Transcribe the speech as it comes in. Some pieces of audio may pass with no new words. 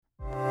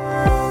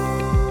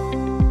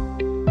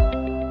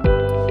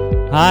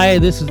Hi,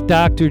 this is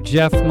Dr.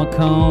 Jeff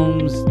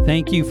McCombs.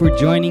 Thank you for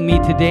joining me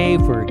today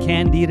for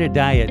Candida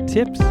diet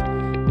tips,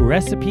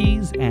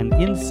 recipes, and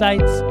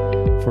insights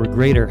for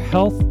greater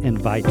health and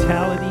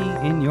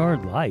vitality in your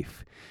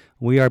life.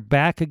 We are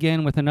back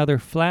again with another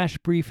flash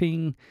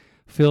briefing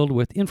filled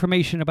with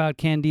information about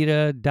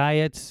Candida,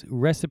 diets,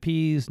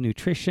 recipes,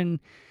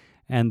 nutrition,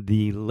 and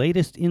the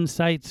latest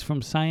insights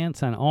from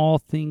science on all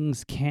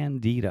things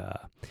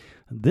Candida.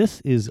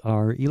 This is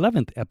our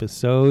 11th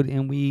episode,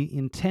 and we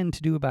intend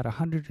to do about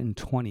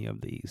 120 of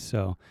these.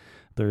 So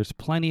there's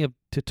plenty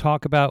to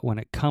talk about when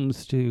it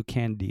comes to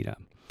Candida.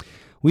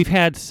 We've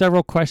had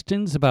several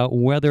questions about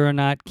whether or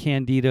not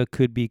Candida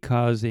could be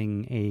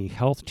causing a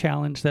health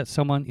challenge that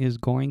someone is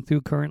going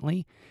through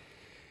currently.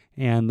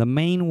 And the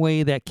main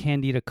way that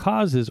Candida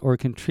causes or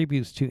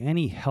contributes to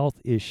any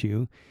health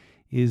issue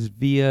is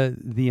via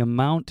the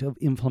amount of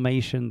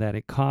inflammation that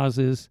it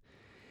causes.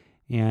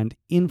 And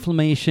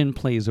inflammation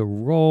plays a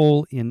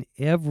role in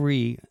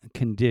every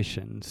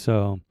condition.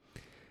 So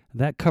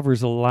that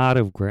covers a lot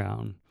of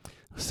ground.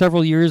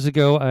 Several years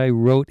ago, I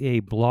wrote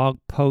a blog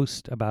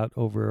post about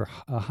over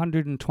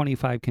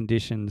 125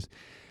 conditions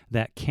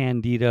that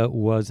Candida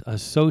was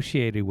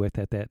associated with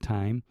at that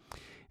time.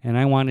 And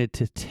I wanted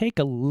to take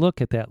a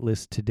look at that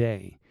list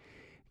today.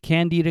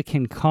 Candida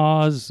can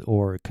cause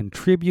or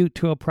contribute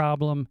to a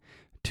problem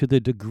to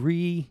the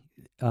degree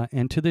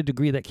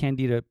that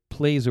Candida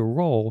plays a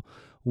role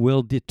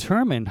will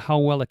determine how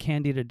well a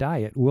Candida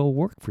diet will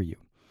work for you.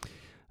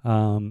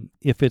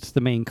 If it's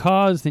the main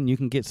cause, then you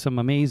can get some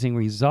amazing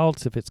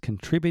results. If it's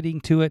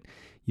contributing to it,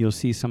 you'll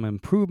see some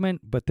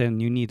improvement, but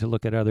then you need to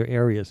look at other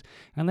areas.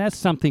 And that's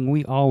something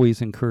we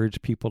always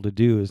encourage people to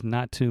do, is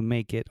not to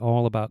make it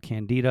all about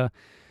Candida,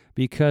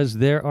 because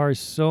there are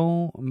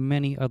so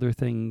many other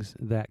things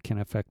that can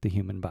affect the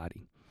human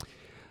body.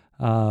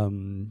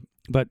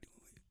 But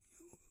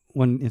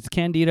when it's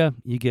Candida,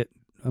 you get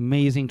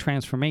amazing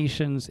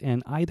transformations,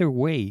 and either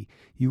way,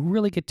 you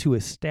really get to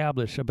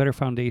establish a better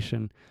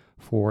foundation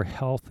for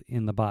health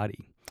in the body.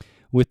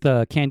 With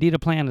the Candida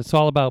plan, it's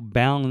all about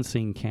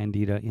balancing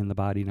Candida in the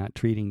body, not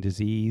treating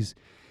disease.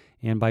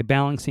 And by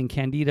balancing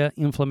Candida,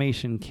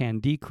 inflammation can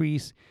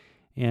decrease,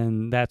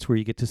 and that's where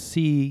you get to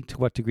see to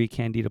what degree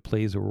Candida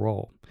plays a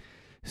role.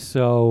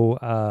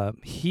 So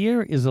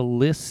here is a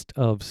list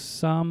of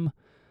some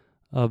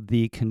of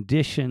the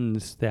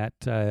conditions that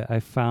I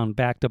found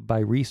backed up by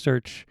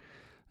research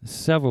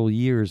several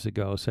years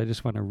ago. So I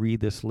just want to read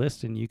this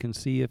list, and you can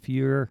see if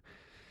you're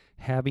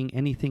having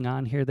anything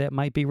on here that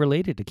might be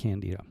related to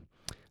Candida.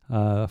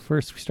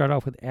 First, we start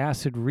off with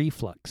acid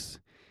reflux,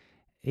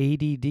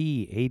 ADD,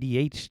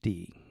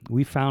 ADHD.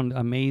 We found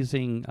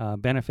amazing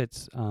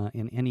benefits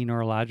in any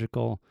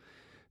neurological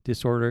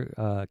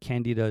disorder.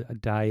 Candida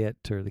diet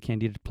or the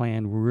Candida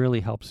plan really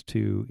helps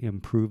to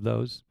improve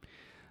those.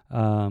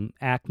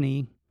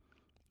 Acne,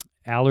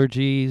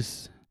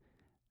 allergies,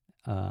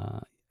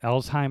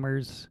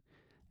 Alzheimer's,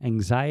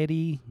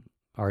 anxiety,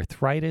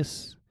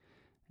 arthritis,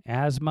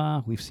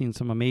 asthma. We've seen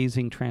some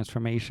amazing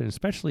transformation,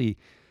 especially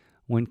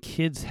when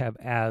kids have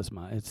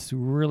asthma. It's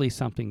really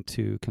something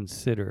to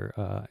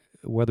consider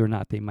whether or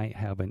not they might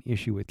have an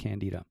issue with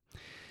Candida.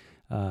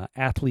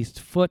 Athlete's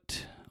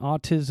foot,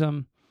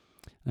 autism.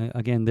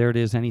 Again, there it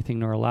is, anything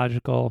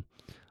neurological.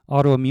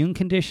 Autoimmune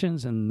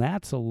conditions, and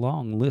that's a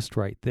long list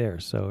right there.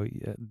 So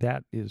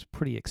that is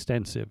pretty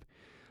extensive.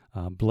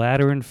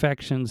 Bladder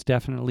infections,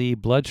 definitely.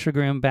 Blood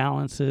sugar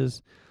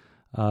imbalances.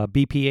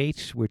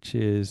 BPH, which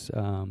is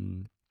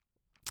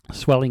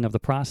swelling of the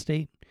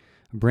prostate.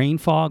 Brain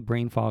fog.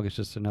 Brain fog is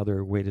just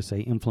another way to say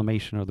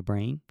inflammation of the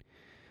brain.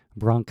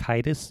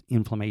 Bronchitis,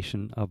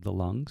 inflammation of the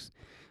lungs.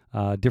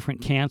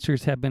 Different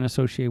cancers have been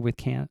associated with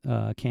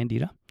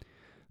Candida.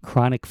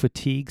 Chronic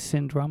fatigue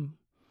syndrome.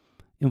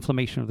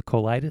 Inflammation of the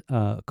colon,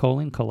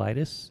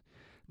 colitis.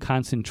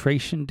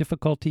 Concentration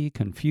difficulty,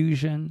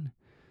 confusion.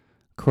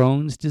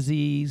 Crohn's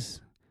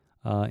disease,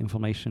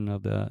 inflammation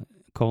of the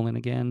colon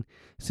again.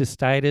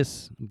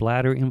 Cystitis,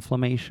 bladder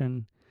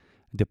inflammation.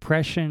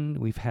 Depression,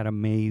 we've had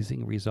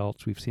amazing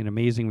results. We've seen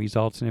amazing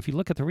results. And if you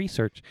look at the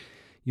research,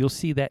 you'll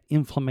see that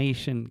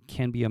inflammation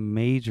can be a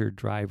major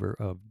driver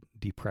of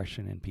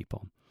depression in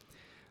people.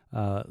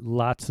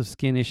 Lots of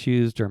skin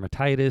issues,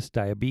 dermatitis,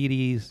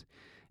 diabetes,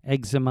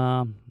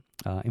 eczema,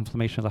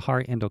 inflammation of the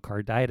heart,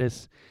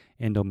 endocarditis,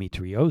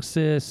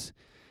 endometriosis,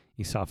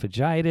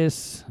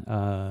 esophagitis,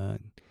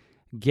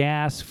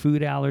 gas,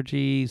 food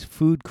allergies,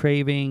 food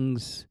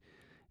cravings,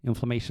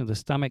 inflammation of the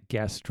stomach,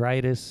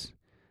 gastritis,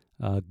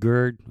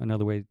 GERD,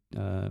 another way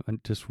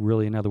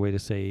to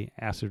say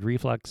acid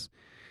reflux,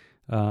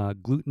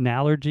 gluten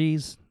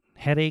allergies,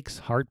 headaches,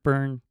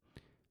 heartburn,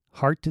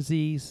 heart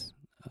disease,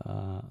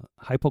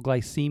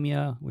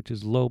 hypoglycemia, which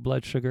is low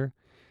blood sugar.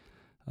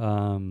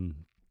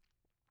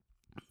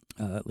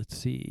 Let's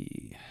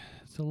see,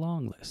 it's a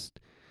long list.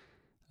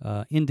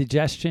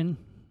 Indigestion,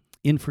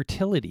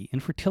 infertility.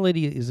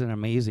 Infertility is an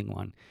amazing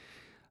one.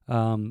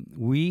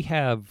 We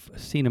have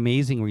seen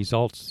amazing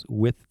results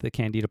with the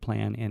Candida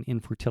plan and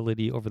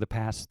infertility over the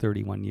past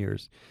 31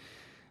 years.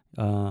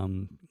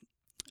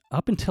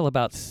 up until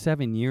about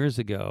 7 years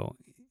ago,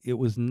 it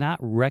was not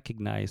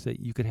recognized that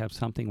you could have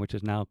something which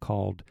is now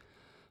called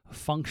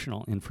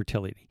functional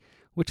infertility,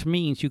 which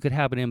means you could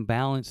have an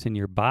imbalance in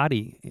your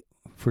body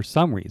for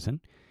some reason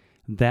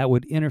that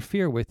would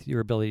interfere with your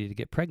ability to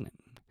get pregnant.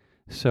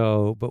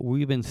 So, but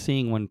we've been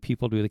seeing when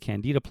people do the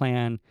Candida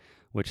plan,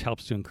 which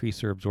helps to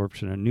increase their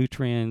absorption of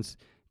nutrients,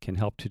 can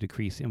help to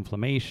decrease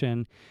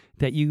inflammation,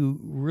 that you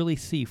really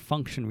see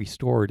function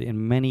restored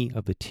in many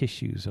of the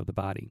tissues of the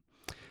body.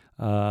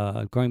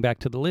 Going back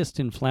to the list,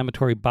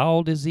 inflammatory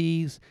bowel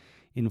disease,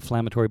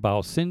 inflammatory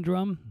bowel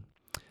syndrome,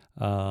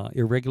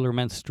 irregular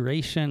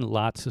menstruation,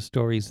 lots of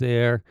stories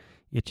there,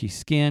 itchy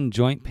skin,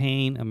 joint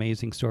pain,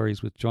 amazing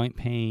stories with joint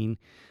pain,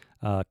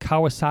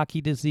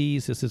 Kawasaki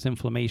disease, this is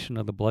inflammation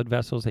of the blood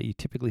vessels that you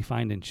typically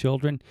find in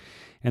children.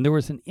 And there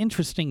was an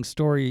interesting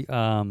story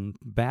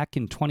back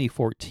in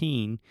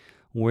 2014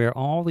 where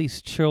all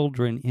these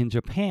children in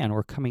Japan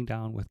were coming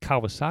down with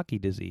Kawasaki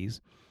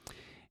disease,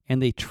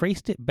 and they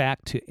traced it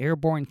back to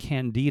airborne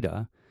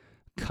Candida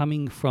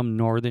coming from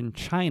northern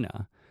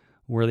China,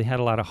 where they had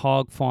a lot of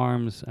hog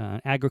farms,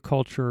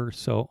 agriculture.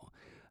 So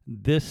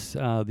this,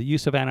 the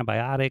use of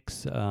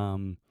antibiotics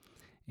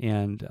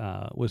and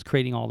was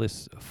creating all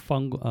this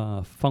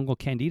fungal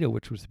Candida,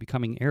 which was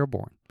becoming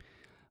airborne.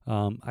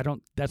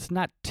 That's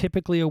not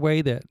typically a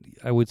way that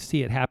I would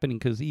see it happening,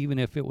 because even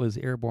if it was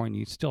airborne,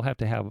 you still have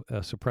to have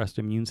a suppressed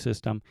immune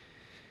system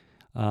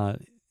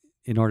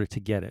in order to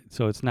get it.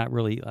 So it's not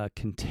really a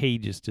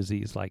contagious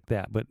disease like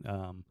that, but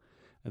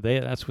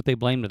that's what they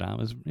blamed it on.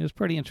 It was a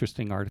pretty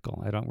interesting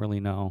article. I don't really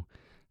know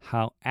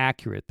how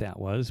accurate that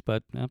was,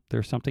 but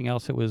there's something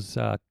else it was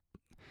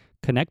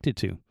connected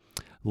to.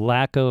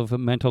 Lack of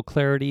mental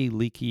clarity,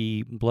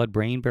 leaky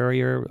blood-brain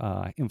barrier.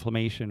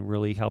 Inflammation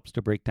really helps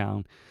to break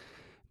down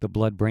the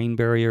blood-brain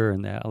barrier,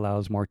 and that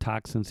allows more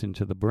toxins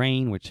into the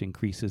brain, which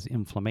increases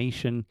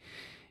inflammation.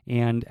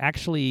 And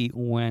actually,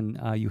 when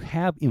you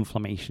have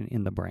inflammation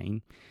in the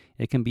brain,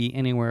 it can be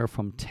anywhere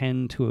from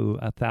 10 to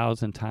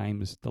 1,000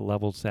 times the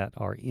levels that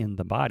are in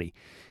the body,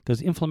 because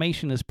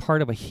inflammation is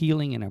part of a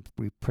healing and a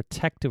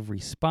protective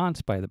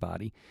response by the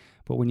body.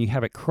 But when you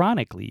have it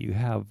chronically, you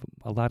have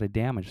a lot of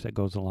damage that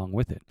goes along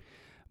with it.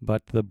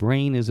 But the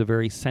brain is a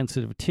very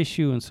sensitive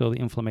tissue, and so the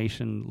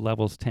inflammation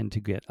levels tend to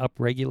get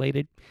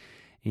upregulated.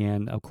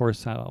 And of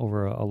course,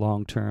 over a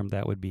long term,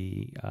 that would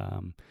be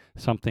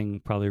something,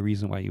 probably a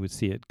reason why you would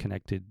see it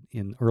connected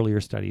in earlier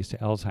studies to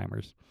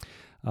Alzheimer's.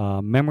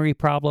 Memory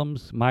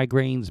problems,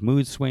 migraines,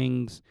 mood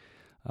swings,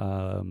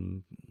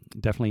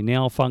 definitely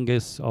nail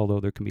fungus, although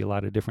there can be a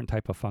lot of different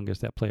type of fungus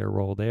that play a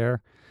role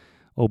there.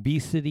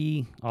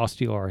 Obesity,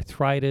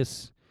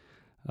 osteoarthritis,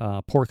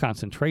 poor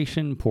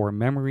concentration, poor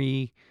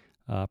memory,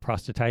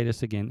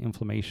 prostatitis, again,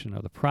 inflammation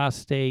of the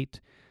prostate,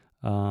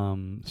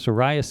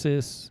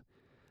 psoriasis,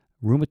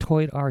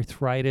 rheumatoid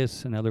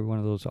arthritis, another one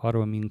of those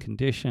autoimmune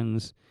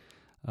conditions,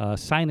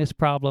 sinus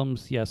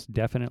problems, yes,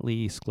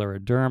 definitely,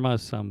 scleroderma,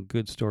 some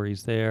good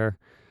stories there,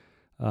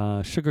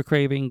 sugar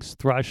cravings,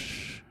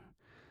 thrush,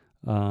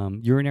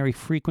 urinary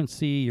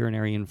frequency,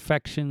 urinary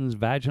infections,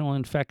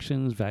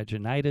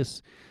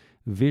 vaginitis,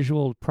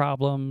 visual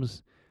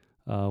problems,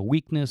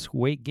 weakness,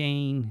 weight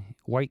gain,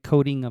 white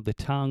coating of the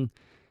tongue.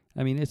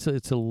 I mean, it's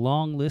a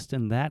long list,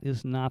 and that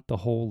is not the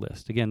whole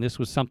list. Again, this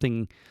was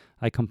something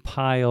I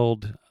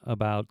compiled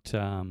about,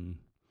 I'm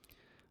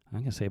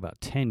going to say about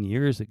 10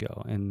 years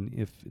ago, and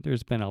if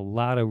there's been a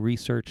lot of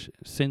research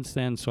since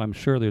then, so I'm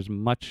sure there's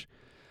much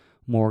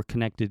more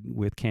connected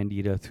with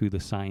Candida through the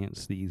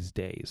science these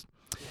days.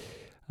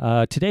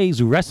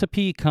 Today's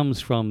recipe comes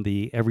from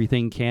the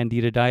Everything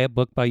Candida Diet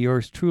book by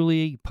yours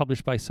truly,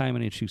 published by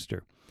Simon &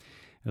 Schuster.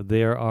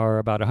 There are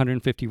about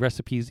 150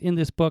 recipes in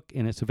this book,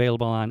 and it's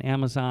available on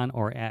Amazon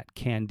or at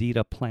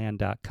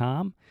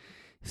candidaplan.com,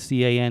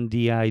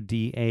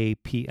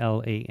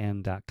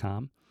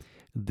 candidaplan.com.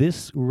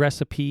 This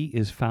recipe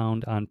is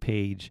found on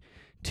page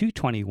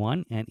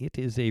 221, and it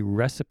is a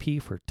recipe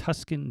for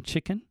Tuscan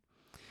chicken.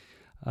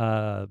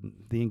 The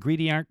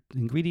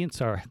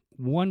ingredients are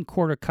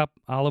 1/4 cup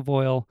olive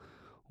oil,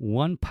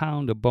 1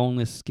 pound of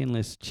boneless,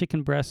 skinless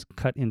chicken breast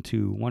cut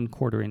into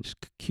 1/4 inch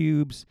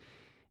cubes,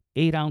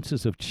 8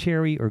 ounces of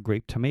cherry or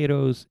grape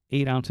tomatoes,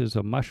 8 ounces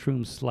of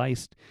mushrooms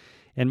sliced.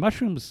 And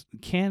mushrooms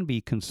can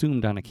be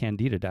consumed on a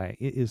Candida diet.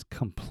 It is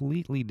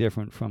completely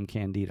different from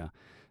Candida.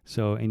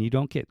 So, and you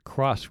don't get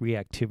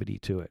cross-reactivity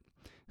to it.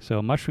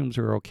 So mushrooms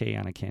are okay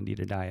on a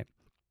Candida diet.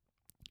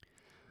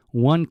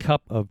 1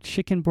 cup of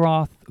chicken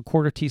broth,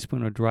 1/4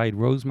 teaspoon of dried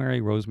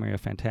rosemary. Rosemary, a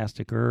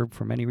fantastic herb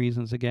for many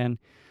reasons again.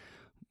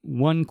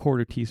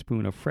 1/4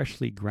 teaspoon of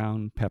freshly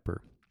ground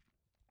pepper.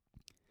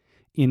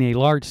 In a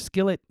large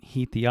skillet,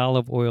 heat the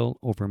olive oil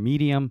over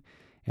medium.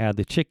 Add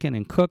the chicken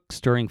and cook,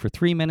 stirring for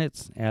 3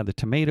 minutes. Add the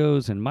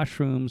tomatoes and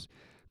mushrooms.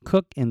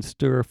 Cook and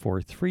stir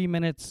for 3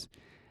 minutes.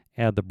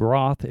 Add the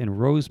broth and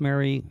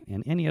rosemary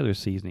and any other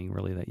seasoning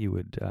really that you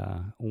would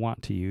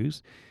want to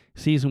use.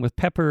 Season with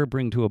pepper,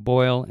 bring to a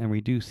boil, and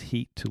reduce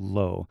heat to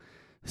low.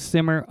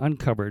 Simmer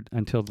uncovered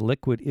until the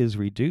liquid is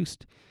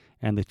reduced,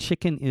 and the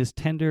chicken is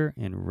tender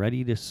and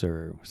ready to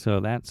serve. So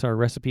that's our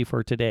recipe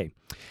for today.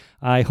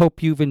 I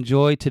hope you've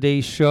enjoyed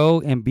today's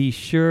show, and be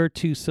sure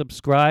to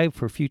subscribe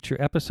for future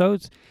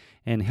episodes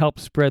and help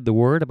spread the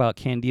word about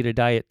Candida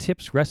diet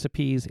tips,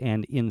 recipes,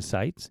 and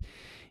insights.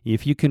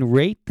 If you can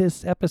rate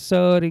this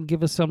episode and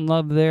give us some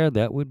love there,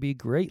 that would be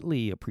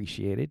greatly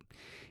appreciated.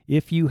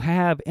 If you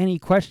have any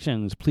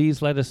questions,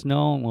 please let us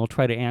know, and we'll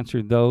try to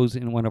answer those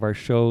in one of our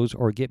shows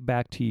or get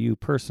back to you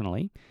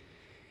personally.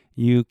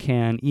 You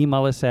can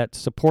email us at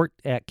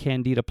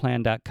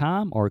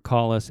support@candidaplan.com or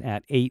call us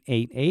at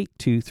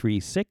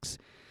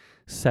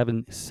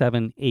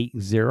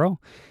 888-236-7780.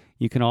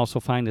 You can also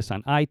find us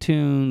on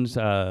iTunes,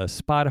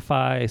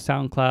 Spotify,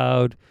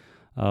 SoundCloud.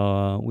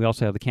 We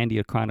also have the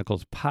Candida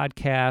Chronicles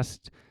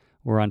podcast.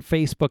 We're on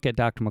Facebook at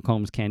Dr.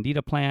 McComb's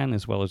Candida Plan,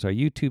 as well as our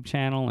YouTube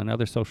channel and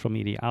other social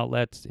media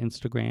outlets,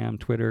 Instagram,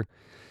 Twitter.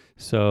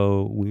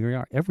 So we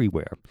are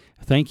everywhere.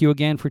 Thank you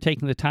again for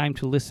taking the time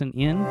to listen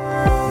in,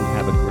 and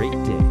have a great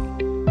day.